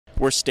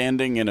we're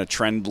standing in a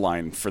trend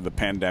line for the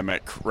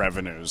pandemic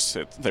revenues.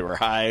 They were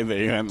high,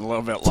 they went a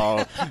little bit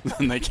low,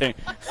 then they came.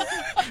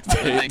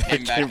 They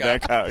came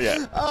back up.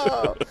 Yeah.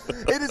 Oh,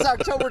 it is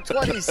October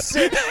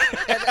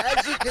 26th, and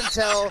as you can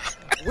tell,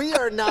 we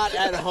are not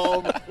at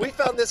home. We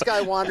found this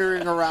guy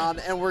wandering around,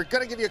 and we're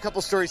going to give you a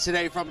couple stories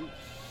today from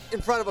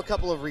in front of a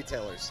couple of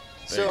retailers.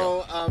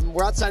 So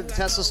we're outside the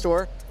Tesla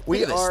store.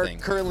 We are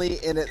currently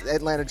in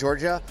Atlanta,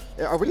 Georgia.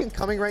 Are we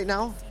incoming right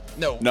now?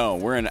 No,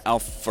 we're in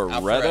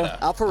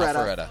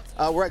Alpharetta.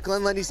 We're at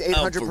Glenn Lundy's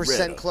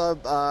 800%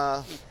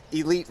 Club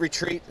Elite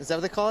Retreat. Is that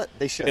what they call it?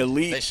 They should.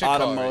 Elite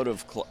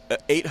Automotive Club.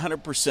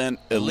 800%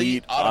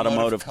 Elite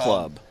Automotive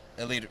Club.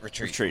 Elite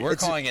Retreat. We're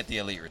calling it the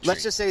Elite Retreat.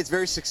 Let's just say it's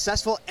very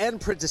successful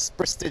and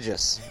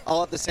prestigious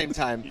all at the same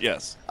time.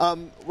 Yes.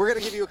 We're going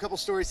to give you a couple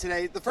stories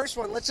today. The first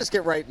one, let's just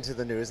get right into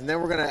the news, and then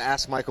we're going to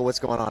ask Michael what's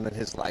going on in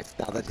his life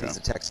now that he's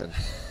a Texan.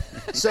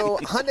 So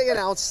Hyundai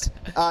announced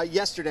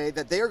yesterday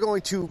that they are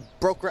going to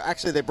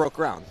they broke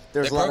ground.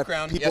 There's a lot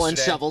of people and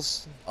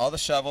shovels. All the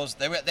shovels.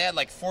 They had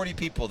like 40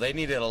 people. They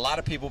needed a lot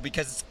of people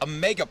because it's a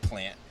mega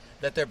plant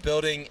that they're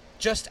building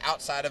just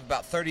outside of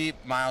about 30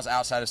 miles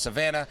outside of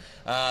Savannah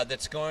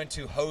that's going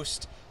to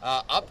host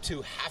up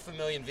to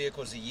 500,000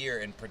 vehicles a year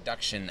in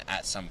production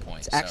at some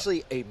point. It's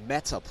actually a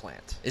meta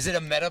plant. Is it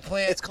a meta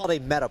plant? It's called a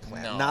meta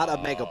plant, not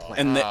a mega plant.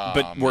 And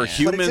but were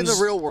humans? But it's in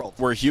the real world.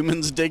 Were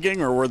humans digging,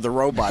 or were the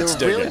robots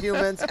digging? Real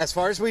humans, as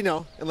far as we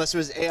know, unless it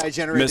was AI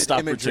generated Missed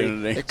imagery.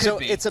 opportunity. It could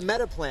be. It's a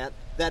meta plant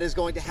that is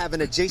going to have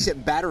an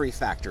adjacent battery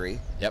factory.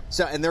 Yep.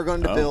 And they're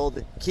going to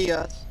build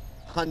Kia,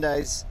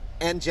 Hyundais,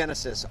 and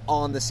Genesis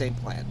on the same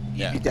plan.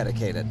 Yeah. Be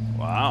dedicated.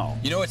 Wow.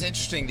 You know what's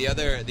interesting? The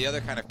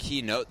other kind of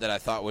key note that I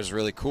thought was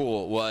really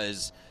cool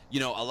was, a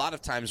lot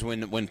of times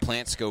when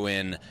plants go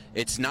in,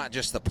 it's not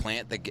just the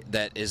plant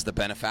that is the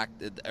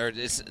benefactor, or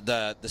it's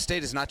the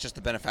state is not just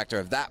the benefactor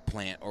of that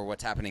plant or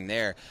what's happening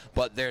there,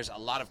 but there's a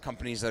lot of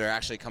companies that are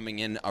actually coming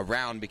in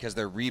around because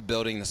they're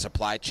rebuilding the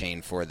supply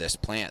chain for this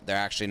plant. They're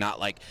actually not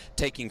like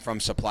taking from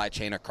supply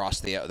chain across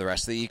the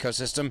rest of the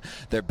ecosystem.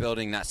 They're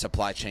building that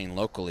supply chain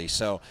locally.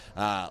 So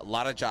a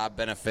lot of job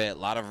benefit, a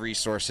lot of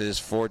resources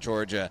for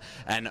Georgia,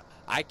 and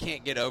I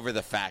can't get over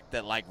the fact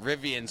that like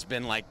Rivian's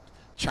been like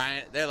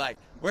they're like,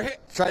 we're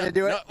trying to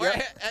do it.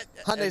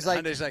 Hyundai's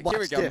like, here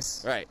we go.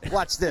 This. Right.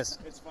 Watch this.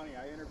 It's funny.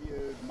 I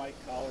interviewed Mike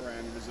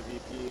Colleran, who's a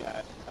VP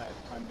at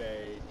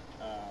Hyundai,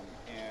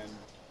 and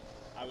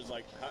I was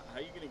like, how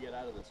are you going to get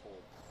out of this whole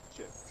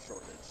chip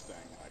shortage thing?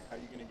 Like, how are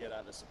you going to get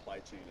out of supply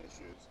chain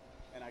issues?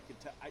 And I could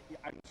tell.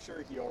 I'm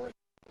sure he already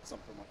did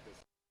something like this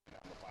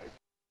down the pipe.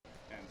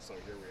 And so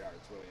here we are.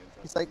 It's really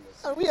interesting. He's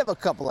like, we have a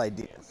couple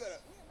ideas.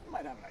 We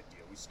might have an idea.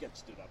 We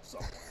sketched it up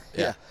somewhere.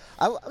 Yeah.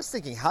 I was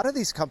thinking, how do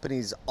these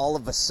companies all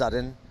of a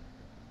sudden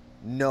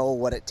know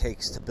what it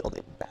takes to build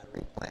a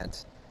battery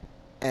plant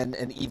and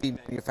an EV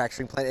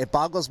manufacturing plant? It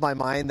boggles my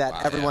mind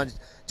that everyone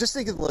just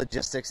think of the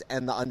logistics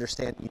and the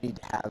understanding you need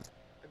to have.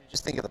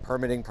 Just think of the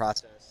permitting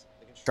process,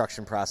 the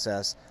construction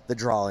process, the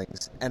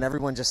drawings, and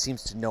everyone just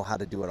seems to know how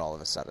to do it all of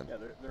a sudden. Yeah,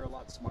 they're a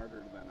lot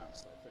smarter than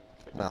us, I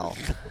think. No,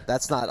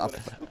 that's not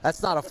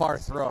a far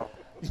throw.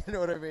 You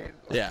know what I mean?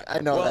 Yeah, I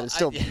know that it's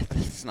still.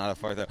 It's not a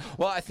far throw.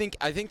 Well, I think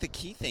the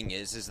key thing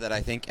is that I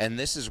think, and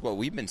this is what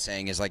we've been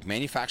saying, is like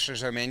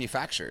manufacturers are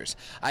manufacturers.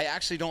 I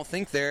actually don't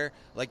think they're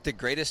like the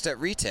greatest at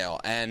retail,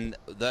 and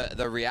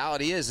the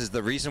reality is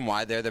the reason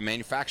why they're the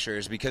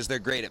manufacturers because they're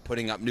great at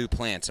putting up new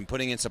plants and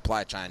putting in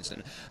supply chains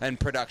and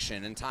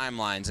production and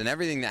timelines and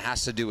everything that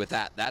has to do with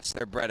that. That's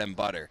their bread and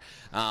butter,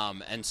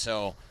 and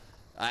so.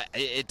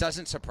 It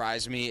doesn't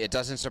surprise me. It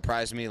doesn't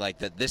surprise me like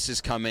that this is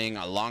coming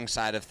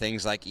alongside of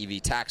things like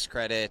EV tax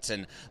credits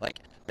and like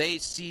they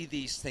see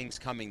these things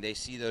coming. They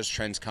see those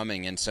trends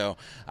coming. And so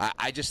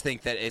I just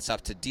think that it's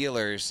up to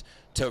dealers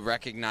to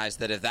recognize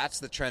that if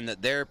that's the trend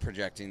that they're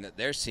projecting, that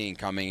they're seeing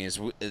coming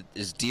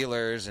is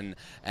dealers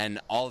and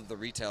all of the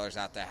retailers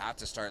out there have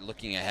to start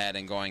looking ahead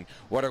and going,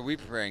 what are we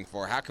preparing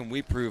for? How can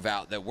we prove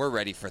out that we're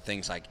ready for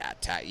things like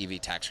EV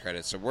tax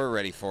credits? So we're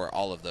ready for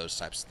all of those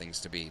types of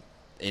things to be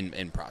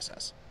in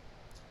process.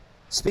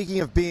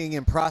 Speaking of being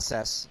in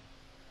process,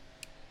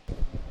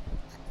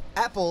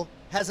 Apple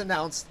has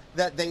announced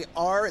that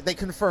they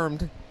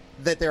confirmed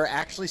that they're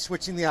actually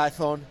switching the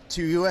iPhone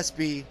to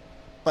USB,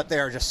 but they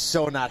are just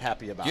so not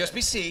happy about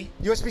USB-C.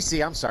 it.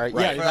 USB-C, I'm sorry.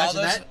 Right. Yeah,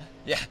 imagine that.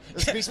 Yeah.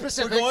 Let's be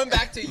specific. We're going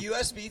back to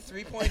USB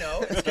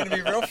 3.0. It's going to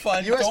be real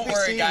fun. USB-C Don't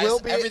worry, guys. will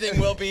be... Everything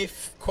will be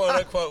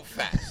quote-unquote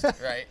fast,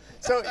 right?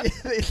 So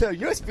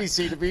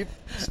USB-C to be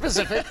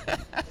specific.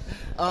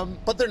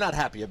 But they're not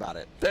happy about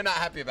it. They're not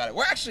happy about it.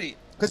 We're actually...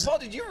 Paul,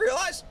 did you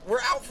realize we're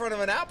out front of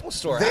an Apple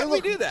store? How did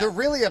we do that? They're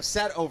really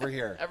upset over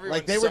here.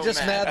 Everyone's they were so just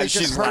mad. They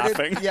she's just heard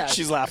laughing. It. Yeah,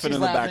 she's laughing in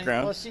the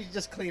background. Well, she's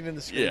just cleaning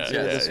the screens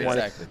here this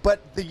morning. Exactly.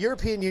 But the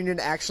European Union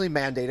actually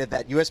mandated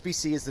that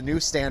USB-C is the new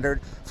standard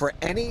for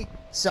any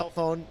cell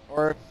phone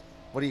or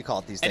what do you call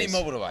it these days? Any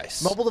mobile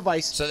device. Mobile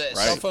device. So that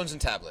cell phones and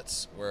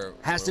tablets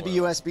has to be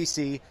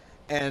USB-C.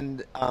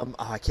 And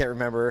I can't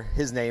remember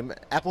his name.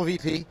 Apple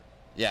VP.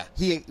 Yeah.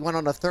 He went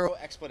on a thorough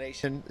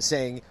explanation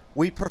saying,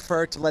 we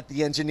prefer to let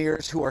the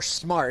engineers who are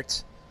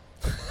smart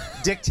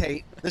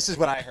dictate. This is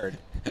what I heard.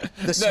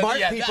 The smart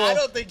people. I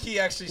don't think he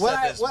actually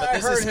said this. What I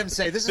heard him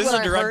say. This is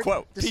a direct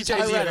quote. This is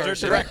a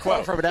direct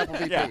quote from an Apple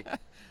VP. Yeah.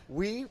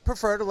 We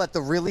prefer to let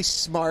the really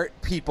smart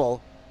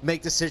people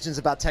make decisions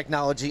about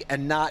technology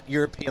and not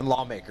European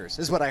lawmakers,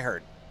 is what I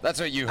heard. That's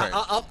what you heard.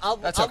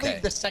 I'll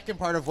leave the second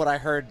part of what I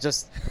heard.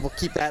 We'll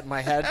keep that in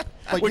my head.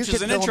 But Which you is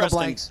can an fill in the interesting,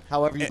 blanks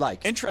however you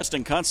like.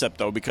 Interesting concept,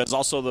 though, because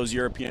also those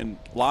European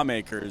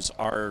lawmakers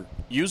are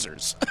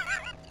users.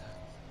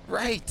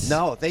 Right.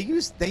 No, they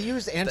use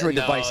Android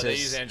devices. No, they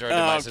use Android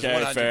devices.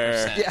 Okay, 100%.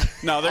 fair. Yeah.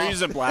 No, they're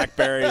using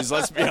Blackberries.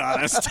 Let's be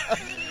honest.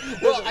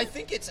 Well, I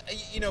think it's,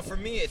 for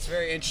me, it's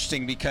very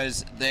interesting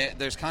because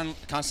there's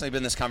constantly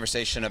been this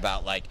conversation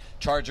about like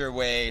charger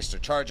waste or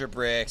charger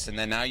bricks, and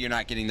then now you're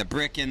not getting the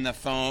brick in the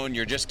phone,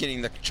 you're just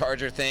getting the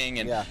charger thing,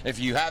 and if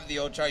you have the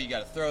old charger, you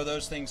got to throw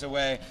those things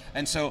away,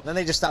 and so then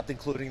they just stopped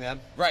including them.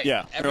 Right.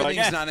 Yeah.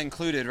 Everything's not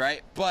included,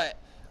 right? But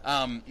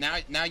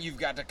now you've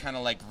got to kind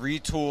of like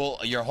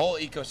retool your whole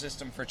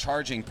ecosystem for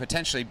charging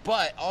potentially,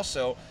 but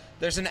also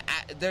this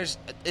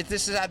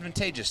is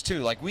advantageous too.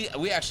 Like we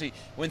actually,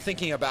 when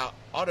thinking about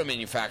auto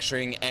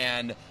manufacturing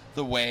and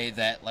the way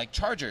that like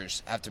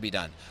chargers have to be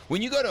done,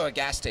 when you go to a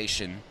gas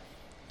station,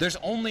 there's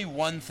only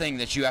one thing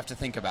that you have to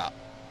think about: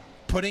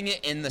 putting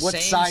it in the What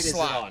side side is it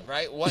slot, on?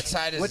 right? What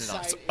side is it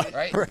on?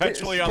 Right?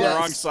 Actually on the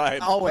wrong side.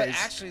 Always. But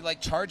actually,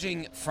 like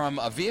charging from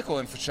a vehicle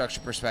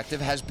infrastructure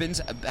perspective has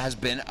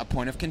been a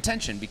point of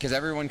contention because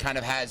everyone kind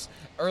of has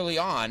early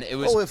on. It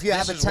was. Oh, if you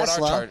have a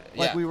Tesla,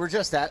 yeah. we were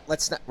just at, we're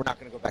not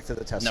going to go back to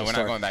the Tesla. No, we're not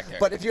story. going back there.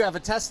 But if you have a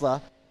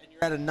Tesla and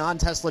you're at a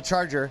non-Tesla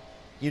charger,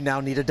 you now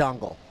need a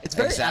dongle. It's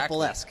very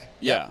Apple-esque.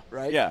 Yeah.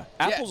 Right? Yeah.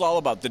 Apple's all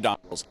about the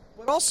dongles.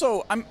 But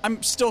also,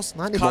 I'm still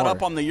Not caught anymore.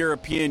 up on the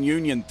European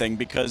Union thing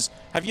because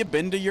have you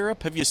been to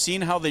Europe? Have you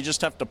seen how they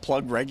just have to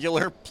plug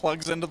regular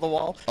plugs into the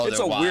wall? Oh, it's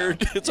they're a wild.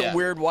 weird. It's Yeah. a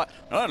weird.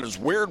 There's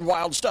weird,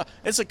 wild stuff.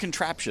 It's a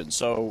contraption.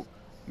 So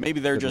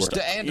maybe they're just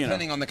And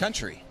depending on the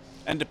country.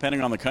 And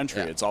depending on the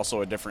country, Yeah. it's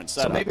also a different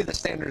So setup. maybe the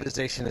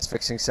standardization is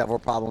fixing several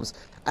problems.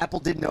 Apple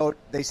did note,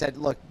 they said,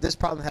 look, this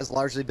problem has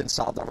largely been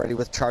solved already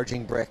with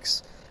charging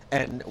bricks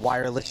and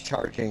wireless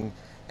charging,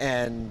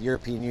 and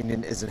European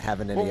Union isn't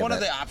having any of Well, one it.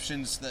 of the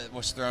options that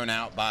was thrown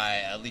out by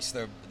at least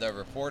the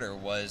reporter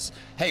was,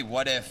 hey,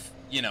 what if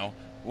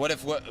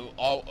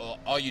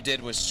all you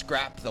did was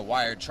scrap the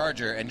wired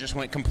charger and just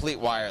went complete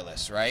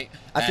wireless, right?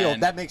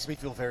 That makes me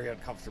feel very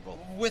uncomfortable.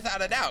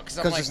 Without a doubt, because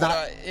I'm like, it's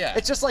not. yeah,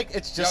 It's just like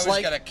you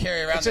always got to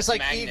carry around it's just this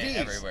like magnet EVs.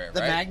 everywhere,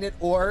 The right? magnet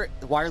or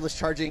the wireless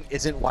charging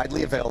isn't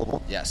widely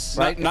available. Yes.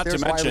 Right. Not if to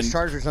there's wireless mention-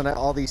 chargers on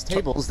all these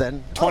tables,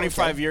 then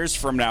 25 years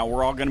from now,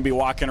 we're all going to be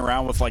walking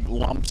around with like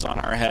lumps on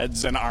our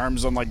heads and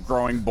arms and like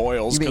growing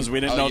boils because we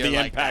didn't know you're the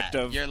like impact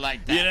that. of. You're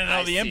like You that. didn't know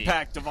I the see.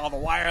 impact of all the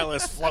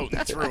wireless floating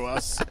through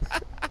us.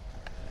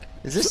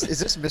 Is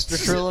this Mr.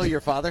 Trillo,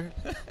 your father?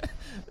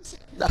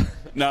 No.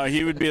 No,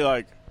 he would be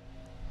like,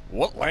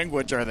 "What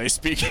language are they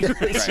speaking?"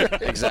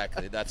 Right,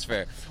 exactly. That's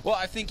fair. Well,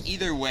 I think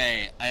either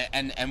way,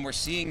 and we're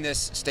seeing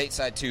this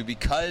stateside too,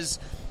 because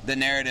the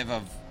narrative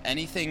of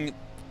anything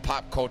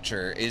pop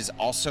culture is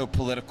also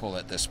political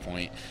at this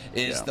point,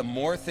 the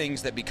more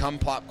things that become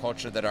pop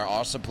culture that are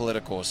also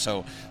political,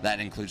 so that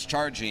includes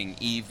charging,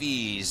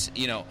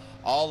 EVs,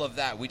 all of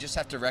that. We just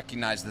have to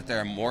recognize that there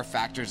are more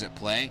factors at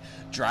play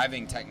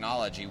driving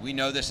technology. We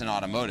know this in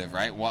automotive,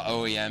 right? What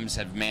OEMs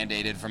have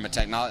mandated from a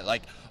technology,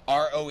 like,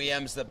 are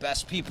OEMs the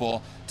best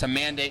people to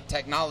mandate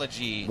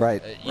technology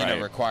Right.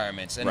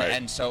 requirements?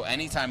 And so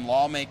anytime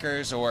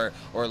lawmakers or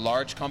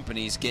large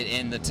companies get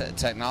in the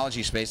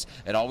technology space,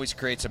 it always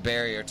creates a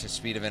barrier to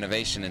speed of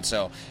innovation. And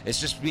so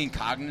it's just being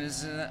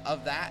cognizant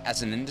of that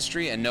as an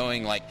industry and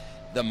knowing like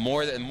the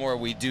more and more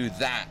we do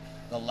that,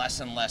 the less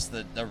and less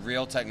the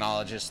real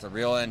technologists, the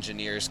real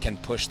engineers can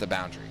push the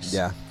boundaries.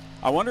 Yeah.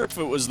 I wonder if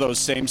it was those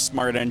same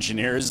smart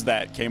engineers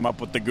that came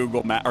up with the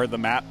Google map or the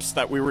maps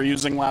that we were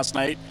using last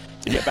night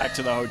to get back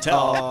to the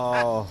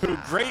hotel, who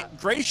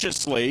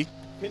graciously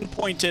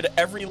pinpointed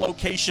every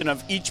location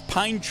of each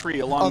pine tree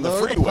along the they're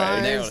freeway. the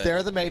pines,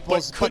 they're the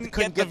maples, But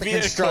couldn't get the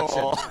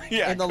construction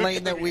vehicle. in the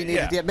lane that we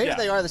needed. Yeah, Maybe yeah.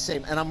 they are the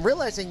same. And I'm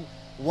realizing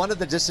one of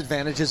the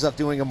disadvantages of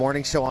doing a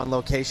morning show on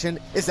location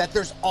is that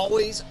there's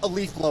always a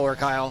leaf blower,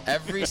 Kyle.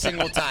 Every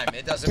single time.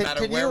 It doesn't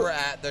matter where we're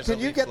at, there's a Can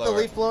you leaf get blower. the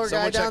leaf blower guy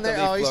Someone check down the there?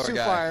 leaf Oh, he's blower too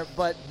guy. far,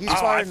 but he's Oh,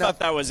 far I enough. thought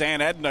that was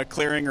Aunt Edna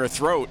clearing her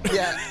throat.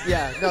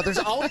 Yeah. No, there's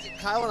always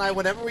Kyle and I,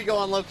 whenever we go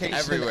on location,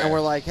 Everywhere. and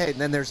we're like, hey, and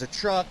then there's a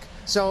truck.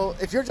 So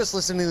if you're just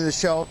listening to the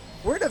show,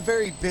 we're in a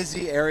very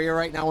busy area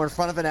right now. We're in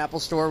front of an Apple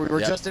store. We were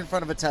just in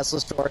front of a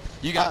Tesla store.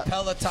 You got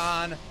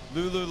Peloton,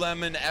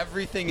 Lululemon,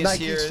 everything is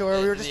Nike here.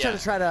 store. We were just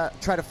trying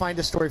to find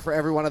a story for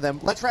every one of them.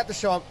 Let's wrap the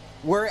show up.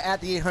 We're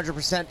at the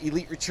 800%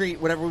 Elite Retreat,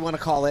 whatever we want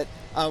to call it.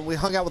 We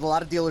hung out with a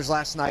lot of dealers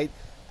last night,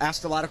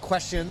 asked a lot of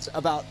questions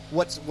about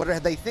what are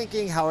they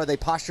thinking, how are they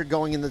postured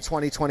going into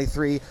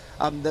 2023.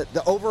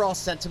 The overall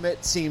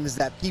sentiment seems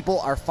that people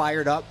are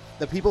fired up.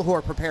 The people who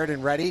are prepared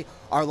and ready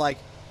are like,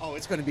 Oh,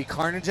 it's going to be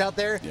carnage out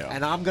there, Yeah.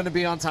 and I'm going to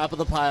be on top of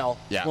the pile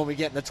when we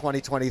get into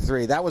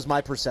 2023. That was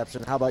my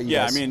perception. How about you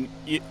guys? I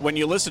mean, when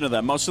you listen to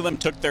them, most of them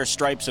took their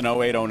stripes in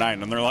 08,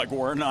 09, and they're like,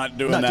 we're not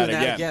doing that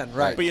again.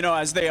 Right. But,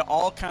 as they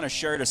all kind of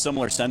shared a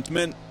similar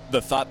sentiment,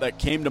 the thought that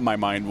came to my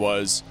mind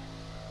was,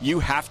 you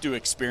have to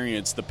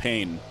experience the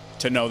pain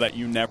to know that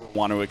you never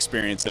want to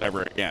experience it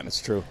ever again. That's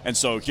true. And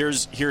so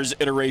here's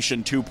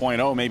iteration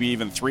 2.0, maybe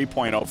even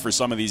 3.0 for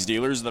some of these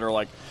dealers that are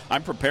like,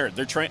 I'm prepared.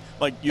 They're trained.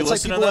 Like, you it's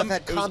listen like to people them.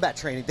 have had combat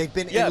training. They've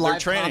been in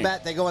live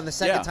combat. They go on the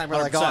second time. We're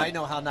like, oh, I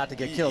know how not to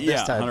get killed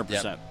this time.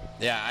 100%. Yep.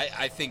 Yeah,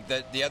 I think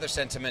that the other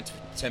sentiment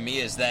to me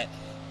is that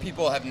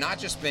people have not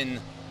just been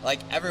like,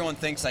 everyone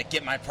thinks like,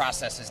 get my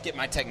processes, get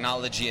my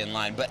technology in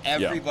line, but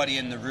everybody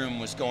in the room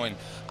was going,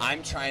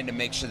 I'm trying to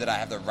make sure that I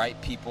have the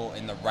right people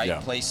in the right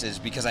places,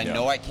 because I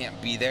know I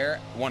can't be there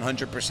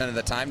 100% of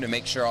the time to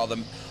make sure all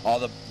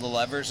the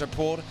levers are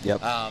pulled.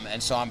 Yep.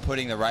 And so I'm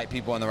putting the right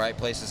people in the right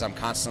places. I'm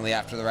constantly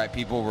after the right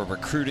people. We're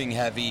recruiting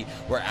heavy.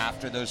 We're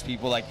after those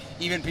people. Like,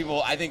 even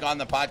people, I think on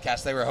the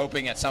podcast, they were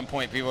hoping at some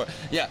point people,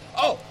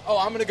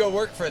 I'm going to go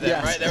work for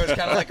them, right? There was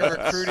kind of like a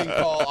recruiting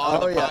call on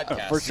the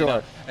podcast. For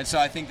sure. And so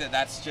I think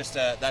that's just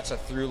a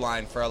through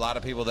line for a lot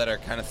of people that are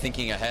kind of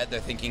thinking ahead. They're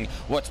thinking,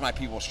 what's my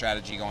people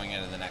strategy going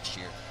into the next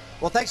year?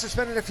 Well, thanks for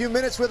spending a few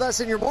minutes with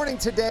us in your morning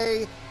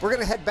today. We're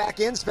going to head back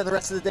in, spend the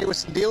rest of the day with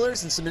some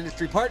dealers and some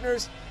industry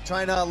partners,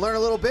 trying to learn a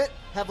little bit,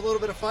 have a little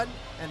bit of fun,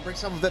 and bring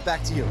some of it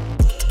back to you.